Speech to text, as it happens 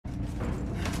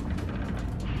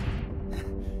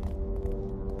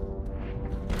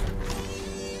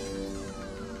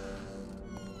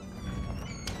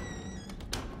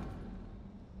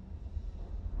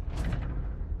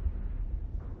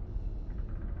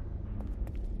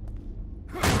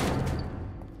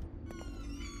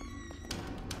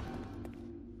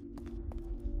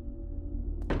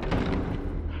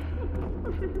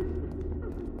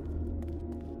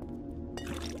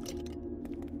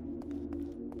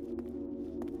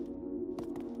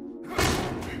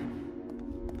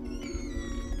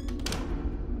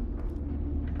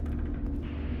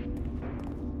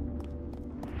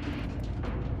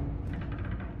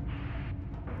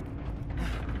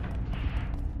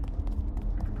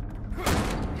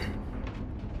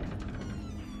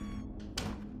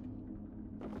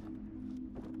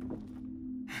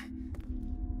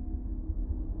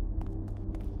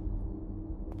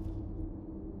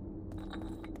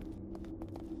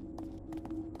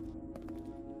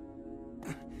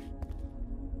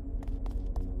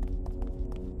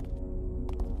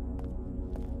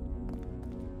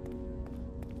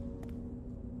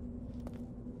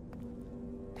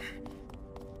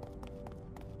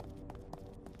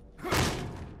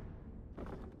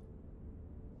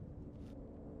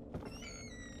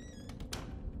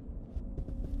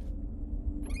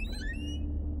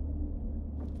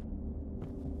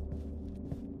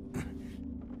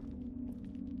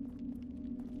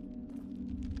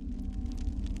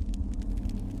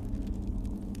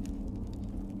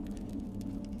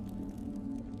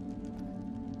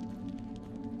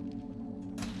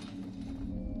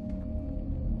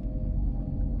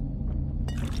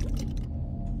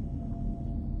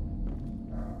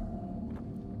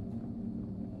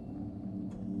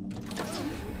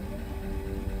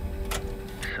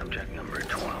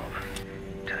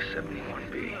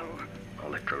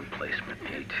Electrode placement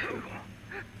A2.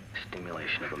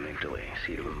 Stimulation of amygdala,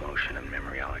 seat of emotion and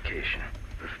memory allocation.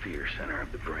 The fear center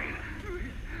of the brain.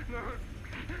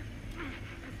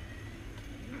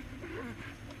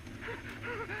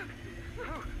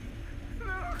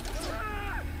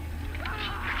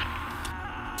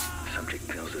 Subject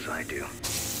feels as I do.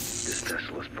 This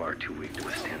vessel is far too weak to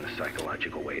withstand the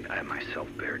psychological weight I myself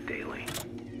bear daily.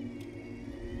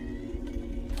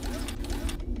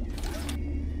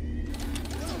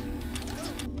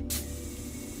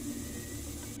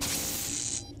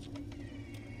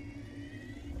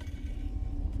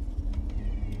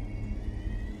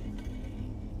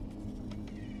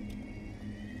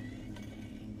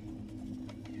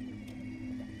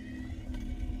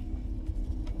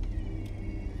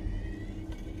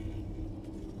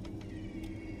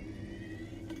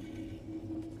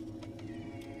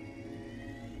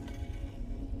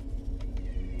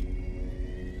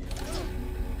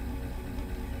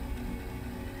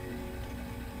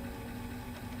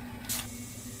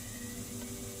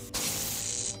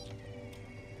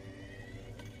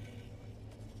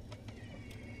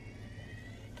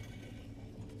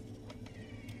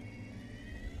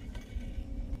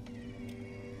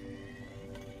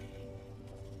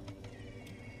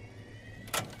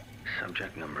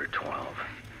 Subject number 12,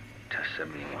 test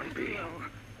 71B,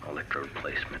 electrode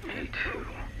placement A2,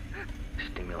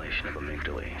 stimulation of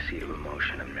amygdala, seat of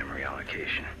emotion and memory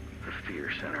allocation, the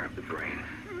fear center of the brain.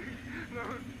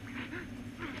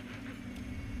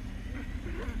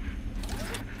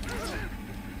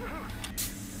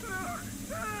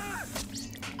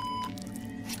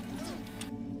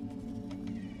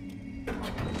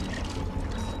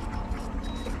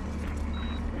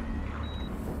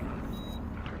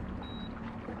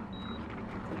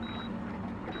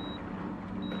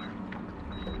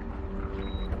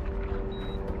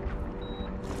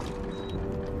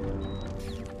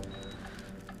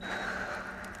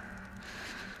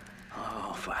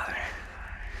 Father,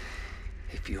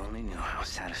 if you only knew how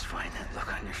satisfying that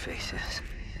look on your face is.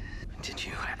 Did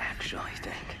you actually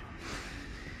think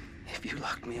if you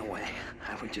locked me away,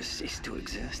 I would just cease to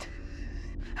exist?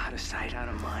 Out of sight, out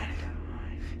of mind.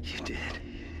 You did.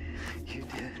 You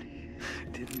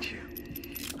did. Didn't you?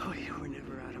 Oh, you were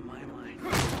never out of my mind.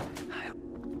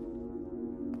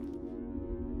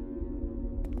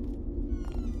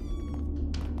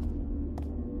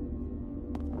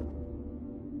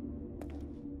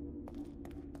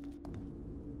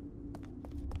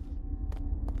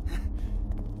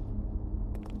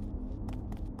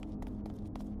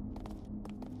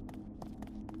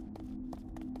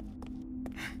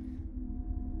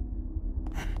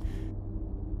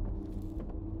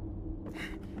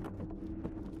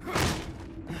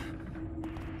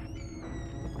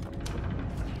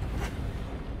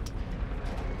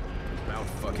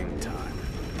 Fucking time.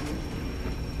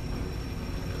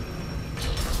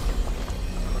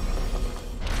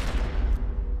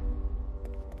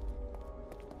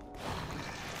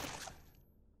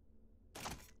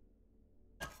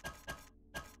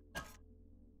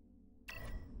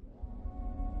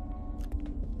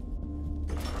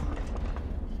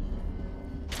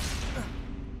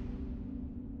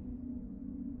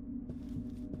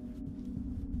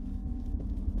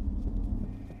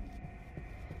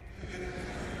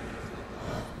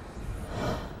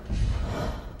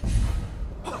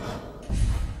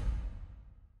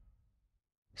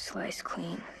 Slice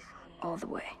clean, all the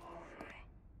way.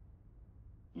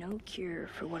 No cure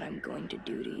for what I'm going to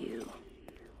do to you.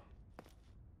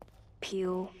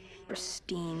 Peel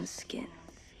pristine skin.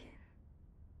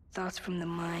 Thoughts from the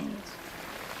mind.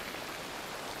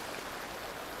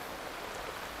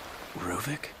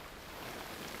 Ruvik?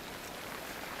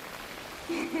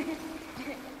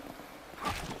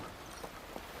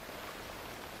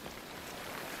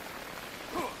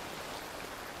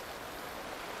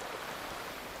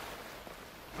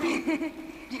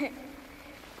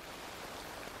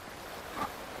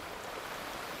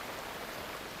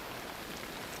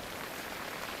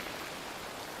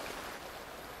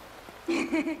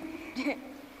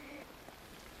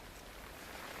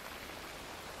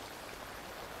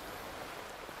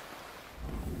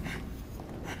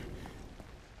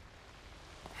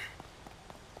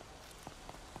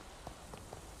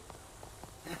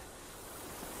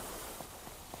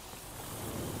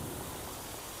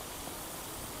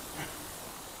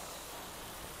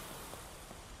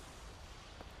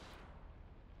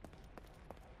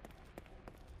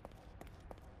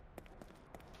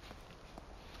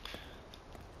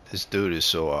 This dude is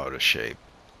so out of shape.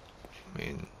 I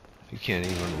mean, he can't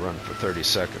even run for 30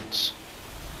 seconds.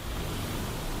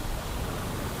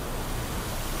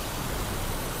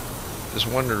 is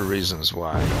one of the reasons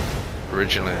why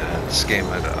originally I had this game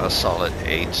at a solid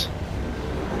 8.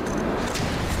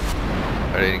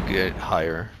 I didn't get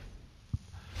higher.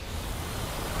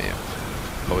 Yeah,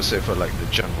 I would say for like the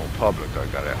general public I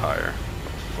got it higher.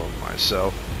 For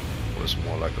myself, it was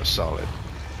more like a solid.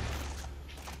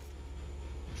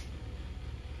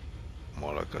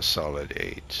 More like a solid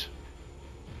 8.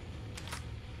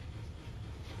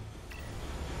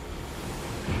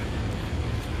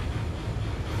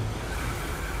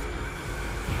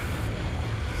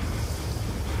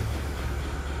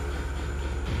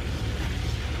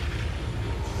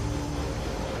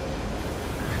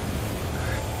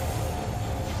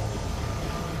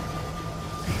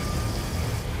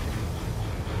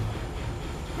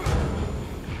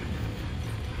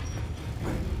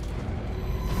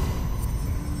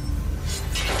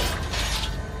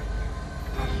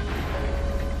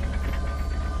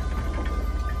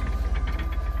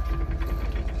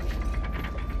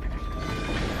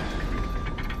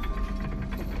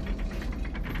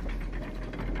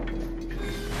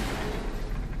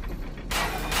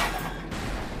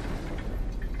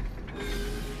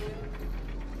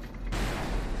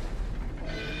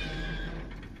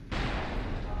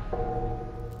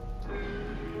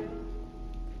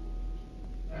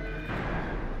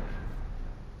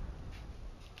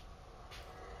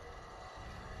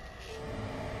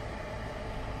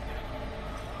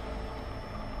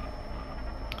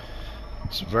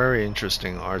 It's a very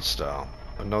interesting art style.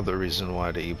 Another reason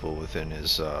why The Evil Within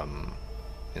is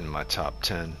in my top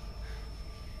 10.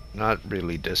 Not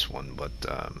really this one, but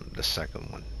the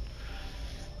second one.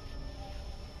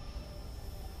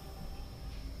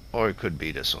 Or it could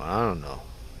be this one, I don't know.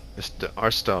 The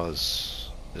art style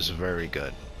is very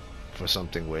good. For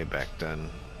something way back then,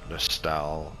 the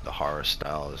style, the horror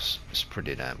style is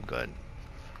pretty damn good.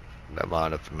 A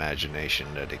lot of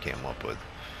imagination that they came up with.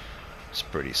 It's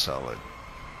pretty solid.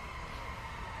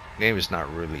 The game is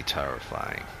not really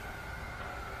terrifying,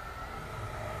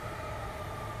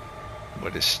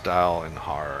 but its style in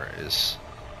horror is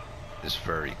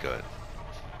very good.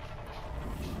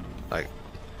 Like,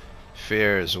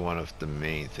 fear is one of the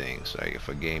main things. Like, if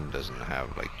a game doesn't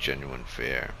have like genuine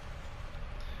fear,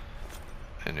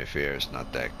 and if fear is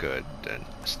not that good, then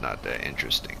it's not that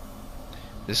interesting.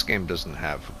 This game doesn't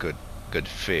have good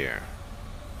fear,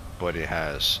 but it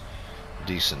has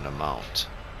decent amount.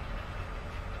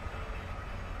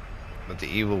 But The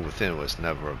Evil Within was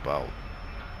never about,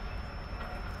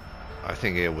 I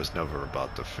think it was never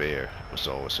about the fear, it was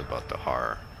always about the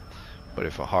horror. But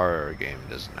if a horror game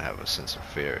doesn't have a sense of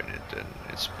fear in it, then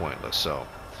it's pointless. So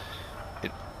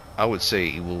I would say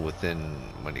Evil Within,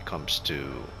 when it comes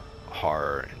to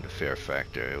horror and the fear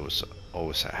factor, it was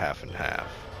always a half and half.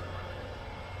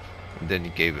 And then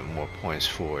he gave it more points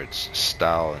for its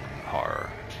style and horror,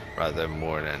 rather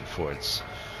more than for its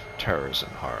terrors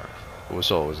and horror. It was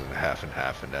always in a half and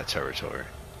half in that territory.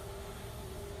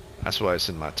 That's why it's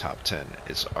in my top 10.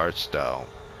 Its art style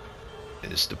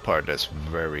is the part that's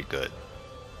very good.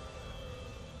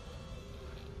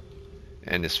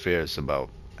 And its fear is about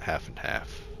half and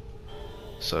half.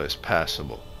 So it's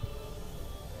passable.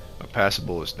 But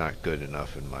passable is not good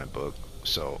enough in my book.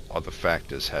 So other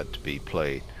factors had to be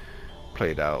played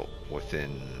out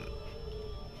within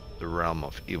the realm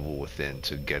of Evil Within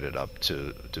to get it up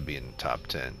to be in the top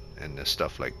 10. And the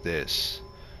stuff like this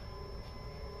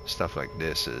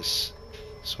is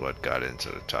what got into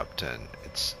the top 10.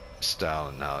 Its style,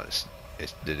 and now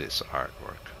it did its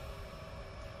artwork.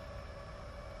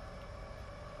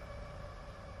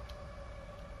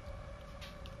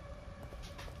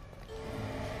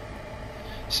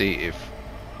 See, if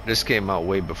this came out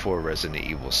way before Resident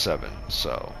Evil 7,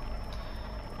 so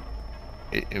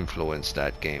it influenced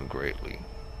that game greatly,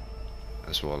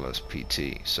 as well as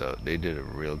PT. So they did a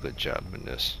real good job in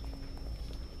this.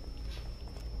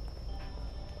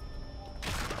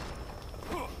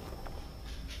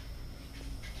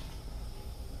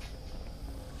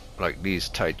 Like these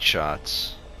tight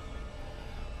shots,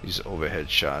 these overhead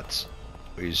shots,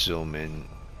 where you zoom in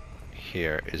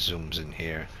here, it zooms in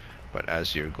here, but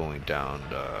as you're going down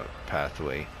the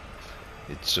pathway,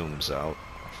 it zooms out.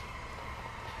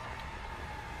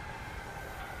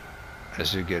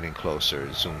 As you're getting closer,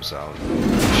 it zooms out.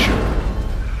 Sure.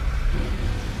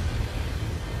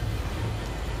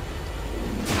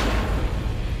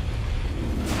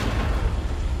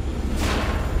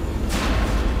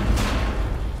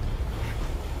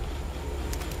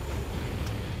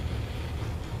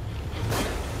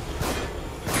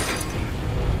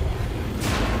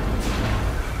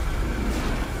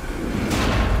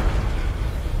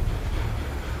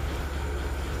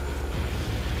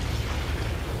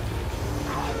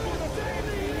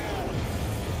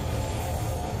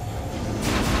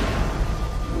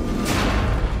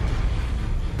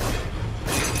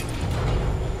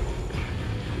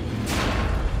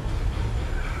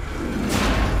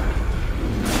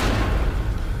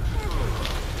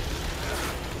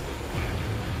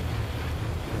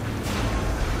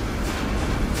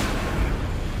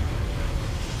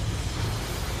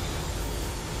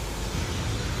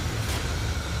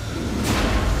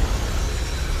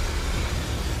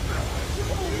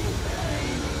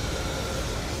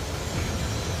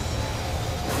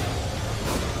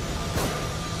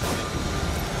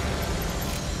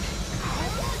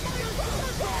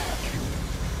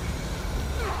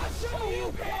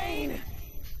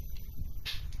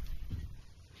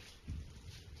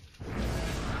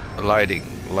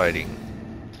 Lighting.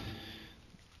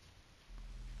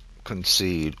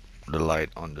 Concede the light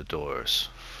on the doors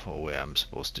for where I'm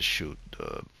supposed to shoot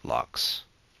the locks.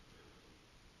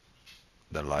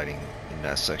 The lighting in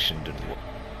that section didn't work.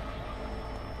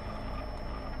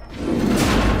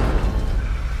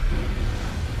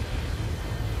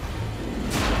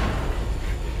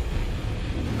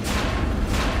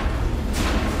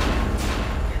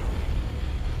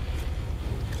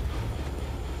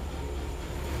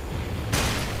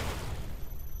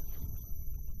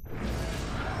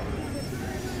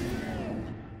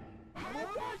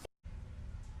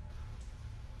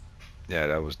 Yeah,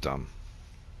 that was dumb.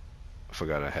 I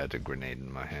forgot I had a grenade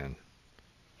in my hand.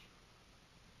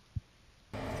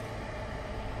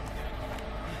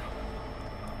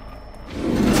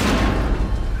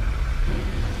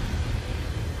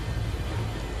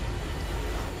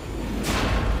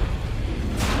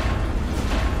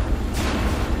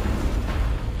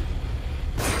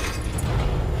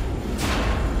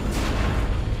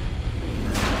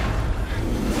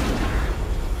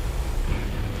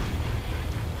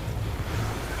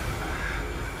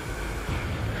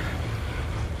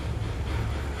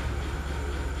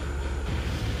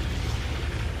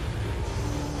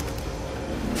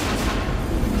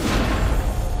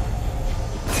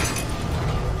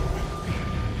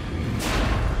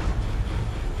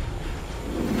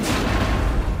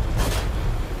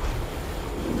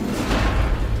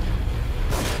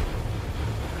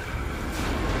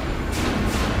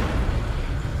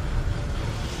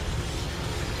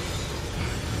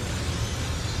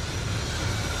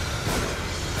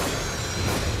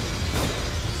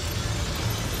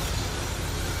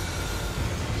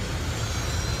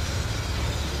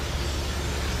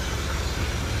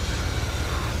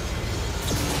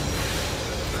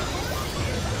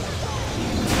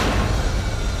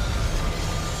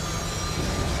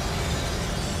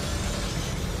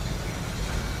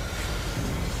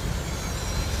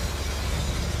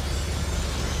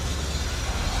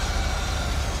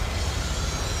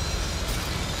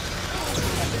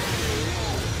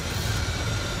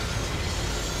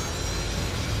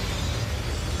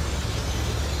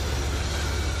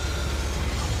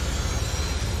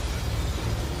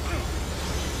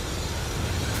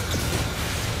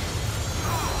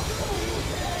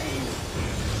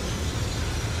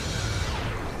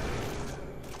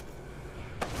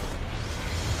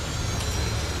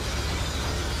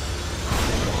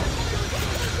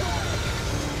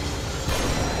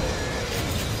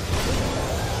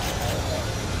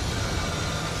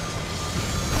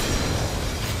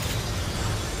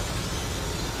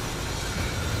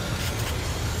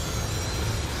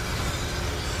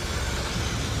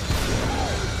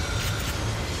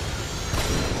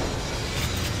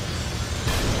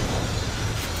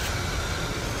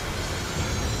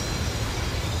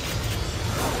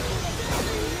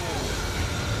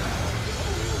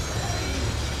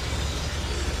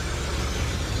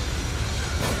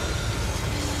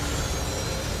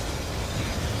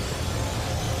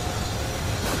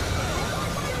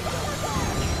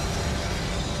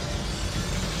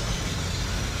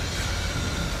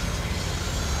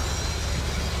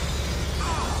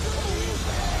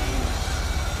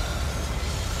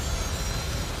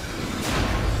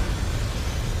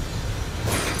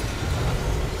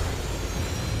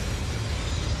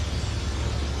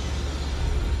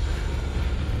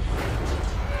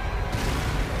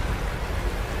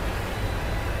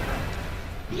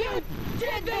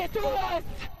 did this to us!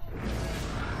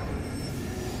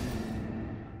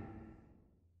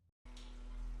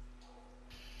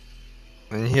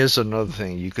 And here's another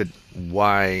thing you could,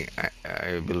 why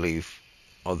I believe,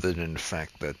 other than the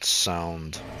fact that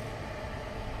sound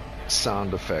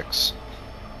effects,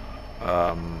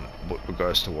 with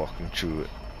regards to walking through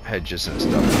hedges and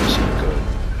stuff, wasn't good.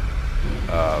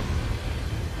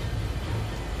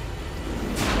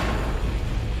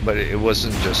 But it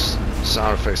wasn't just,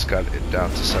 sound effects got it down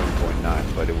to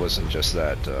 7.9, but it wasn't just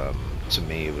that. To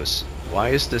me it was, why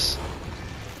is this,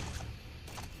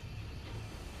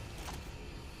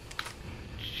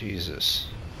 Jesus.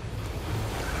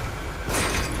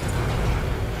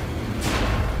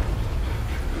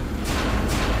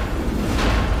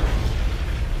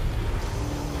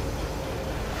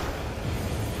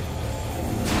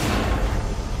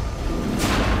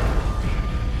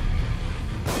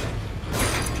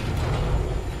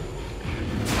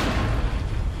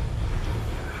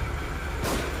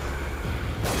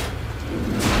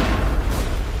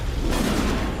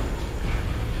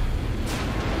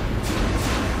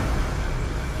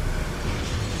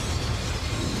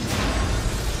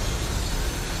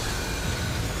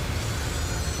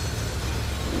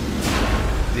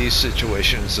 these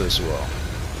situations as well.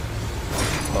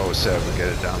 I would say I would get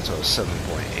it down to a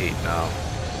 7.8 now.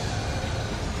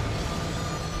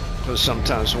 Because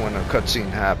sometimes when a cutscene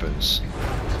happens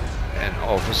and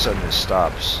all of a sudden it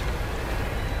stops,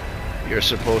 you're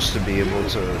supposed to be able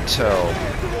to tell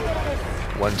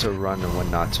when to run and when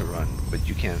not to run, but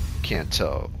you can't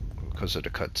tell because of the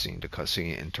cutscene. The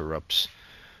cutscene interrupts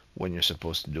when you're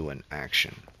supposed to do an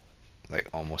action, like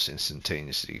almost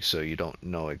instantaneously, so you don't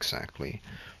know exactly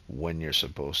when you're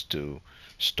supposed to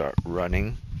start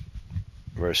running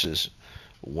versus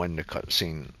when the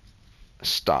cutscene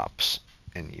stops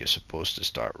and you're supposed to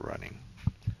start running.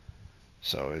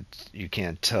 So you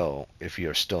can't tell if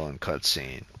you're still in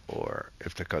cutscene or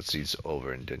if the cutscene's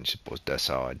over and then you're supposed. That's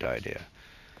how I died here.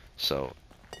 So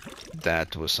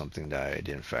that was something that I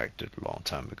didn't factor a long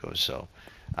time ago. So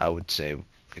I would say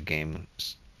the game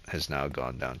has now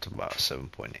gone down to about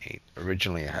 7.8.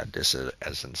 Originally I had this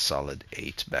as a solid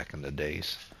 8 back in the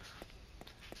days,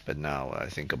 but now I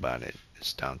think about it,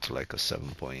 it's down to like a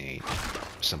 7.8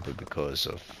 simply because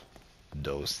of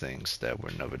those things that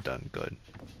were never done good.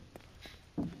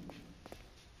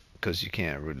 Because you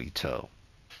can't really tell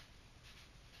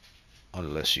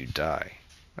unless you die.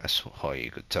 That's how you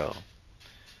could tell,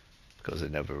 because they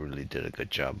never really did a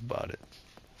good job about it.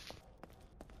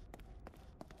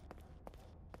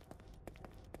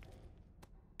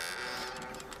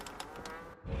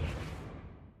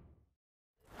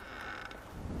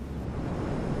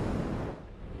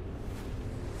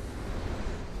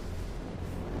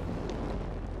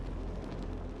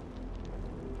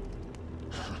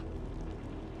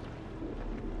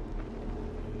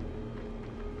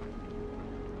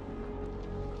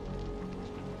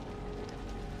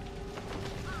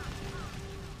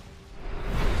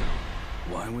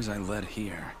 Why was I led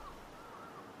here?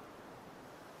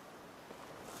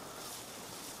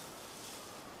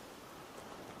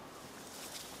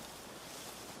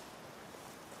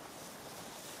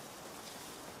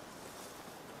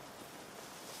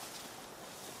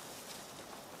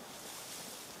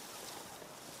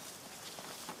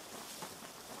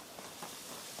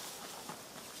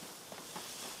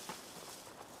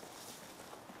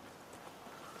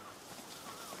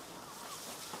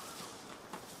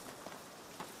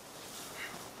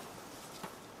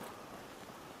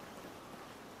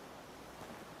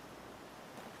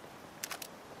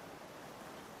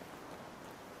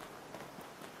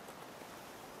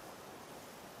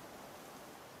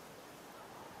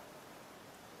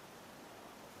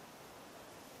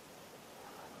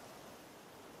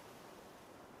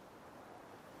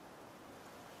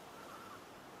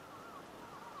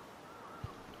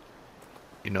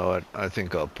 You know what? I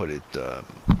think I'll put it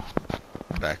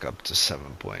back up to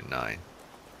 7.9,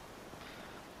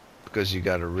 because you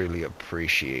got to really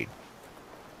appreciate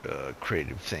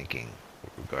creative thinking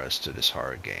with regards to this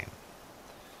horror game.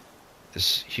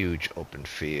 This huge open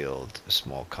field, a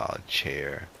small college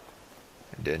chair,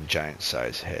 and then giant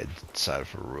sized head inside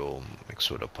of a room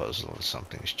mixed with a puzzle and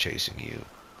something's chasing you.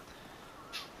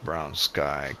 Brown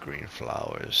sky, green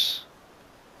flowers.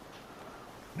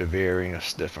 The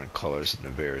various different colors and the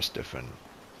various different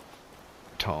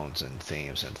tones and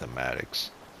themes and thematics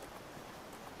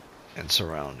and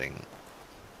surrounding.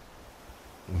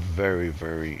 Very,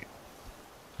 very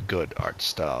good art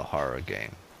style horror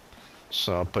game.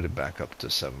 So I'll put it back up to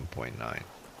 7.9.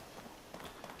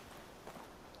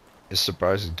 It's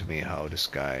surprising to me how this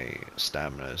guy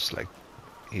stamina is like,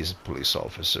 he's a police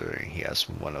officer and he has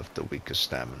one of the weakest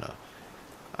stamina.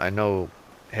 I know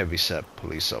heavy-set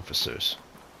police officers,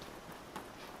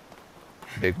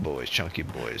 big boys, chunky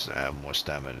boys that have more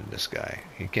stamina than this guy.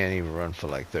 He can't even run for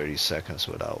like 30 seconds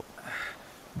without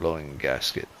blowing a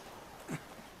gasket.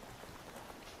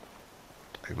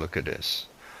 Like, look at this.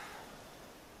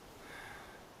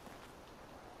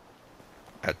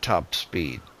 At top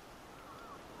speed,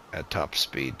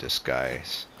 this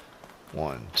guy's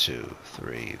 1, 2,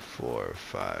 3, 4,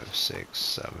 5, 6,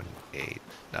 7, 8,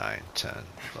 9, 10,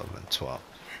 11, 12,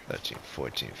 13,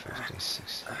 14, 15,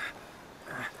 16.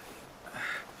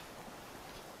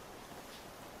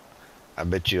 I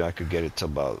bet you I could get it to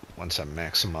about, once I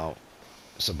max him out,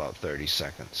 it's about 30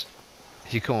 seconds.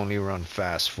 He can only run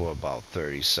fast for about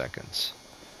 30 seconds.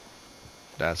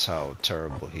 That's how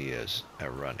terrible he is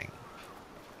at running.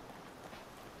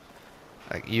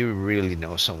 Like, you really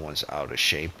know someone's out of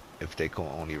shape if they can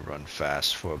only run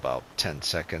fast for about 10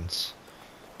 seconds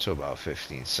to about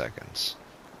 15 seconds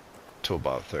to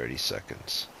about 30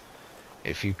 seconds.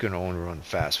 If you can only run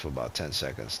fast for about 10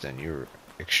 seconds, then you're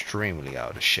extremely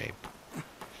out of shape.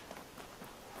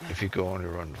 If you can only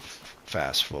run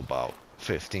fast for about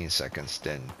 15 seconds,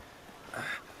 then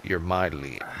you're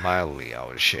mildly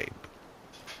out of shape.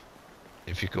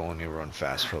 If you can only run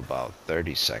fast for about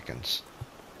 30 seconds,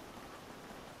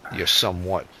 you're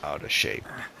somewhat out of shape.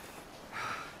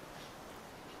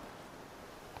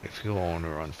 If you only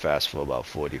run fast for about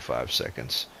 45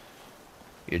 seconds,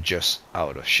 you're just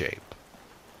out of shape.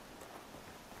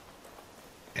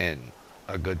 And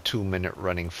a good 2-minute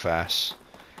running fast,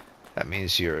 that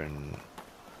means you're in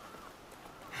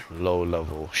low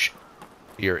level,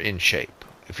 you're in shape.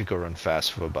 If you could run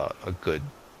fast for about a good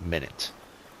minute,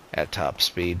 at top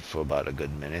speed for about a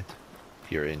good minute,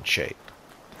 you're in shape.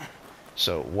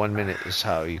 So 1 minute is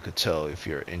how you could tell if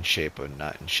you're in shape or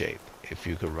not in shape. If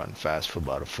you could run fast for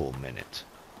about a full minute.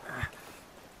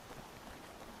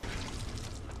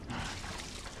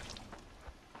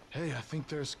 Hey, I think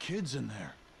there's kids in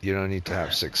there. You don't need to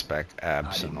have six-pack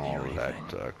abs and all of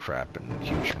that crap and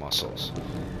huge muscles.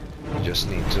 You just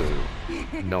need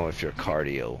to know if your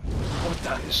cardio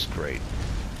is great.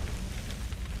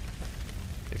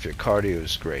 If your cardio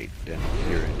is great, then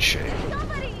you're in shape.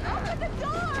 Somebody, open the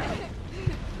door!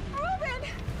 Ruben!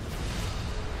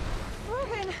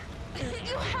 Ruben,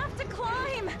 you have to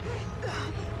climb!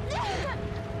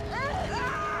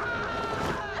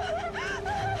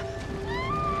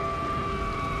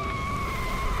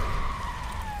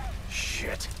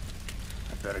 Shit.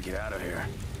 I better get out of here.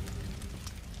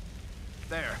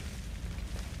 There.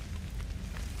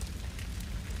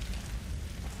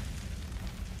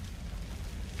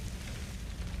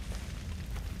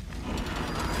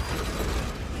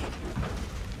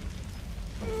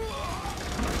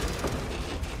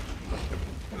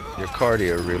 Your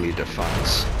cardio really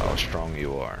defines how strong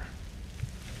you are.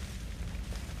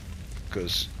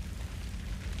 Because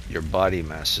your body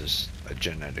mass is a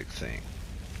genetic thing.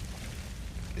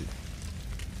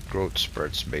 Growth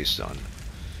spurts based on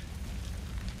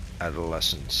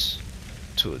adolescence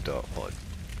to adulthood.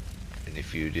 And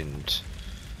if you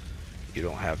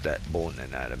don't have that bone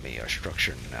anatomy or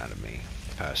structure anatomy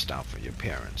passed down from your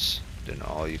parents, then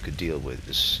all you could deal with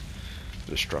is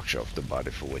the structure of the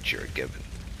body for which you're given.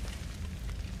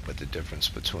 But the difference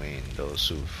between those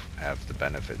who have the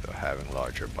benefit of having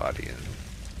larger body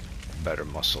and better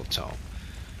muscle tone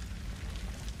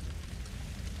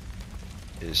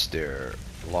is their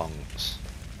lungs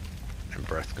and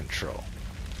breath control.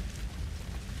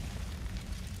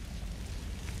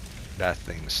 That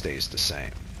thing stays the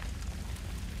same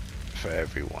for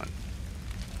everyone.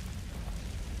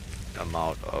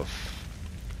 Amount of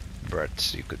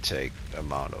breaths you could take,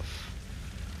 amount of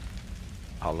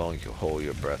how long you could hold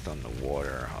your breath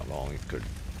underwater, how long you could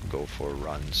go for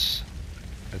runs.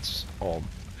 It's all,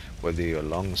 whether your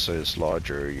lungs is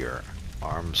larger, your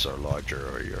arms are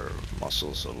larger, or your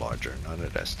muscles are larger, none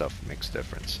of that stuff makes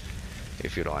difference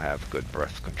if you don't have good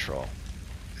breath control.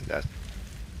 And that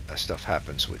stuff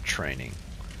happens with training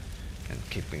and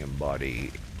keeping a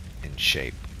body in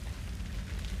shape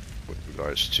with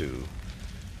regards to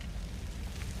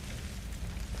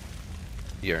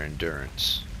your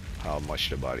endurance, how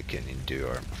much the body can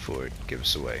endure before it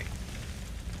gives away.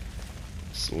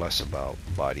 It's less about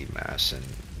body mass and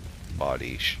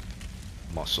body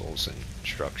muscles and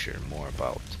structure, more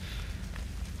about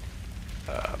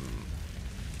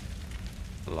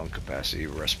lung capacity,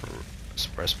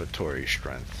 respiratory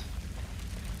strength,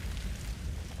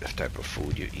 the type of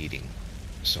food you're eating,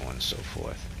 so on and so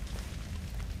forth.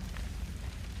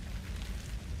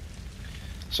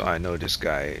 So I know this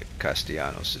guy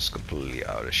Castellanos is completely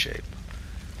out of shape,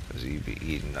 because he be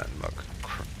eating nothing but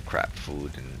crap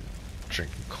food and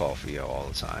drinking coffee all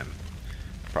the time.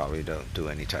 Probably don't do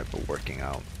any type of working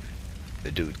out.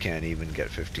 The dude can't even get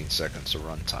 15 seconds of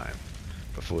run time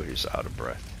before he's out of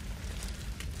breath.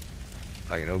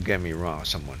 Like, don't get me wrong,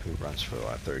 someone who runs for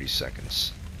about 30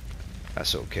 seconds,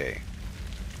 that's okay.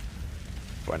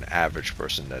 For an average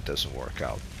person that doesn't work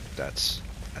out, that's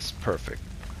perfect.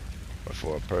 But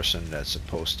for a person that's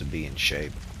supposed to be in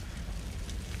shape,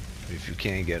 if you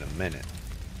can't get a minute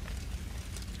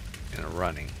in a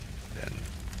running, then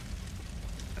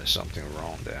there's something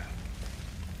wrong there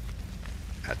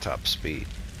at top speed.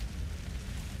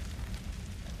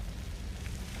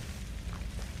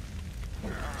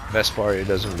 Best part, it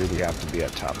doesn't really have to be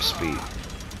at top speed,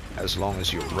 as long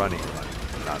as you're running,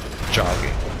 not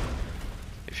jogging.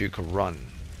 If you can run,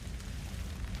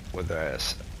 whether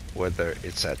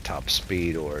it's at top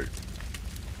speed or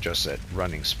just at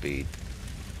running speed,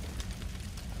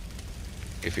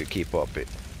 if you keep up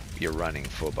you're running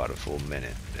for about a full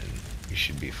minute, then you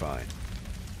should be fine.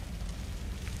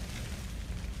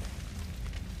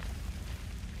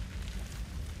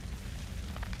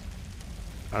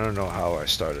 I don't know how I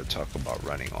started to talk about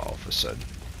running all of a sudden.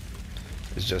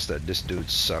 It's just that this dude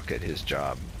suck at his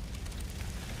job.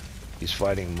 He's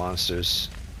fighting monsters.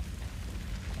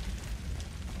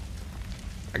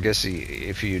 I guess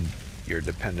if you're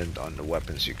dependent on the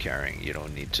weapons you're carrying, you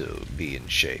don't need to be in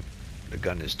shape. The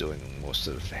gun is doing most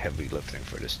of the heavy lifting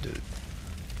for this dude.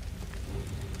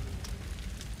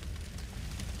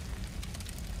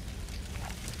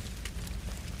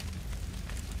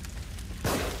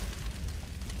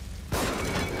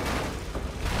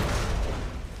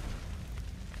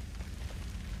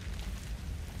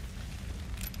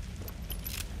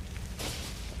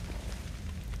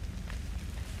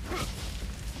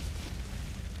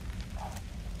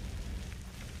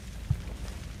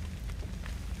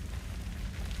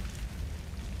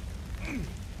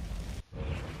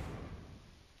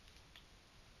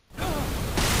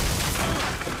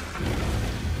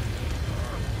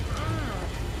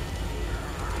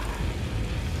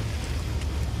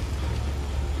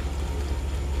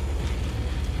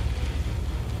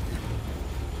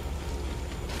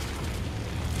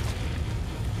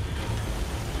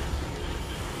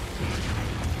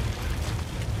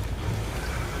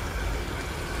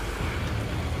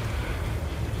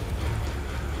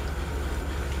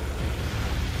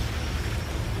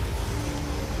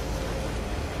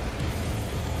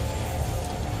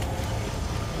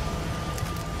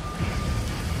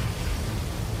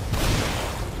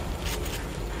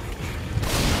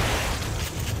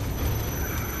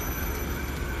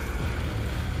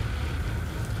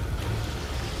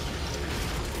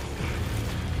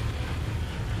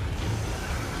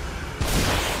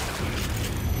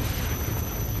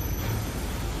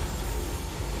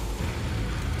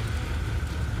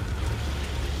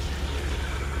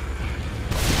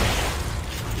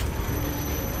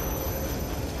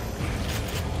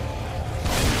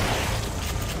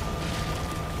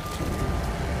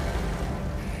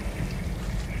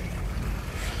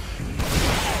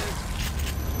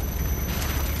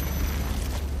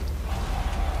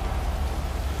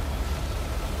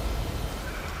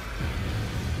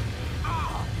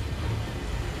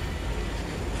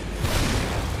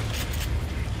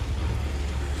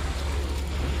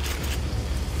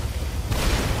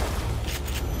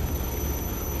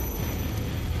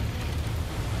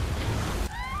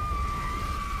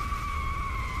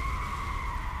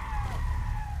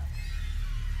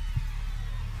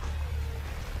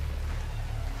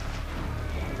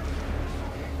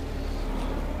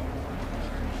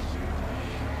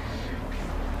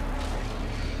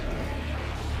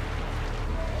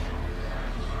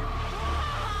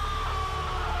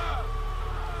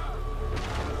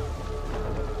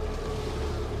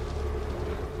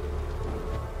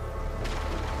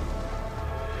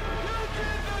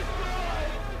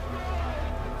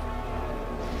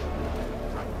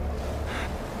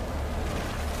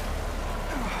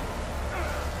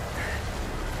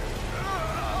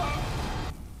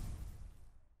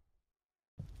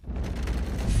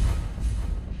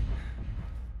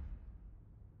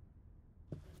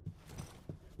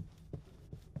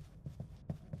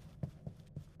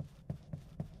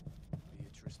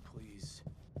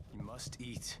 Must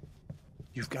eat.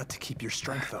 You've got to keep your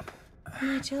strength up.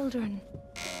 My children.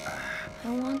 I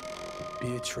want...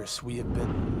 Beatrice, we have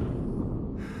been...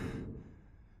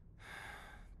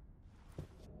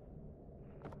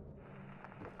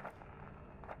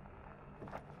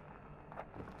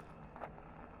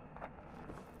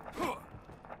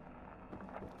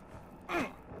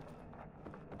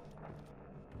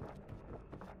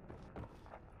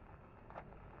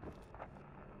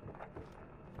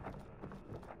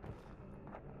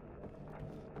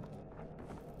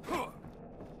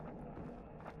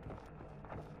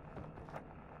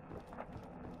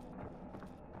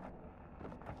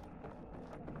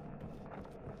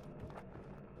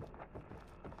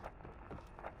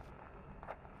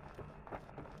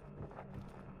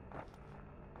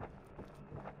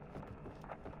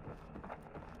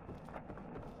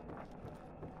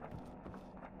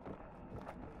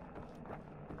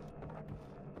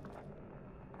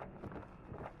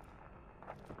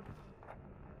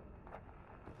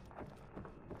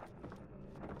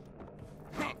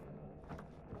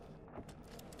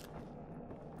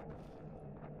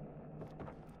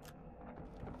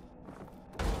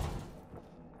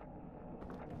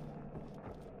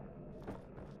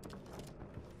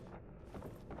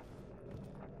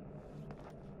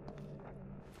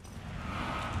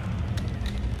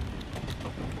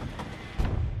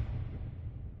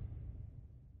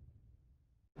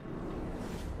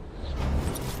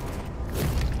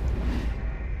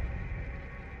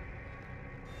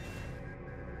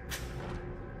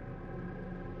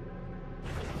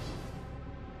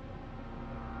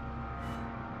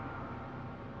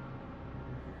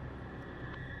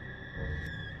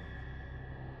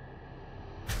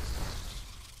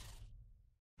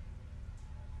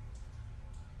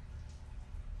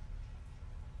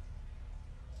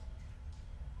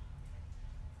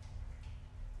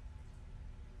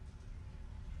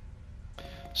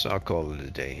 So I'll call it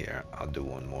a day here. I'll do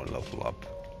one more level up.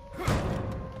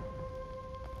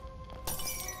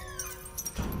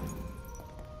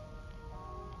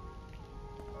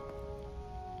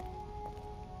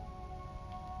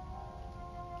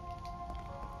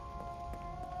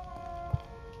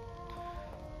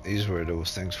 These were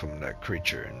those things from that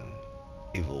creature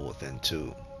in Evil Within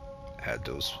 2. Had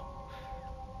those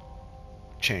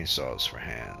chainsaws for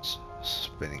hands.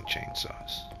 Spinning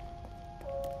chainsaws.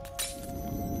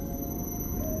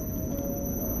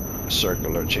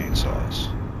 Circular chainsaws.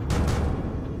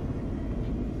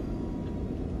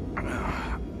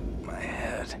 My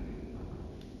head.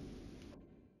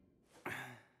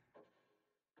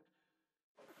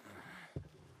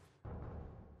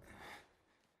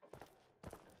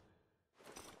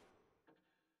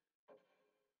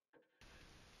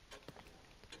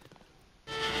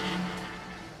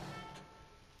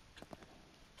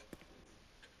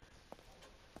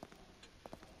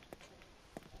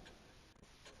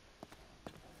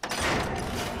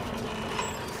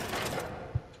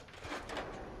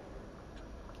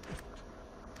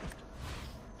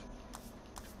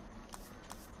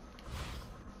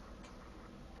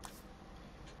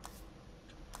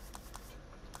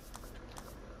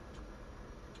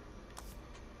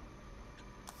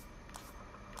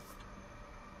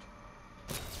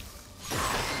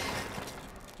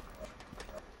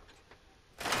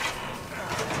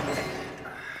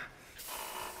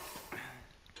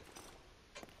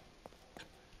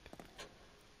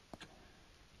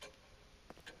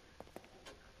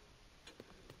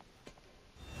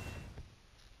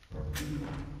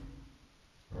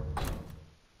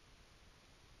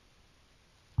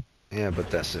 Yeah,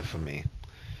 but that's it for me.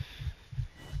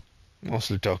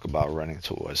 Mostly talk about running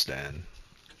towards the end.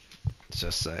 It's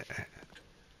just that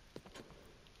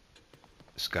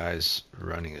this guy's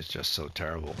running is just so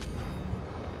terrible.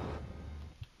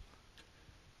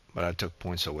 But I took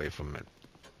points away from it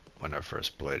when I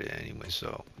first played it anyway,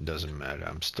 so it doesn't matter.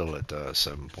 I'm still at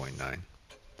 7.9.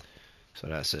 So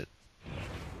that's it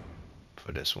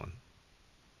for this one.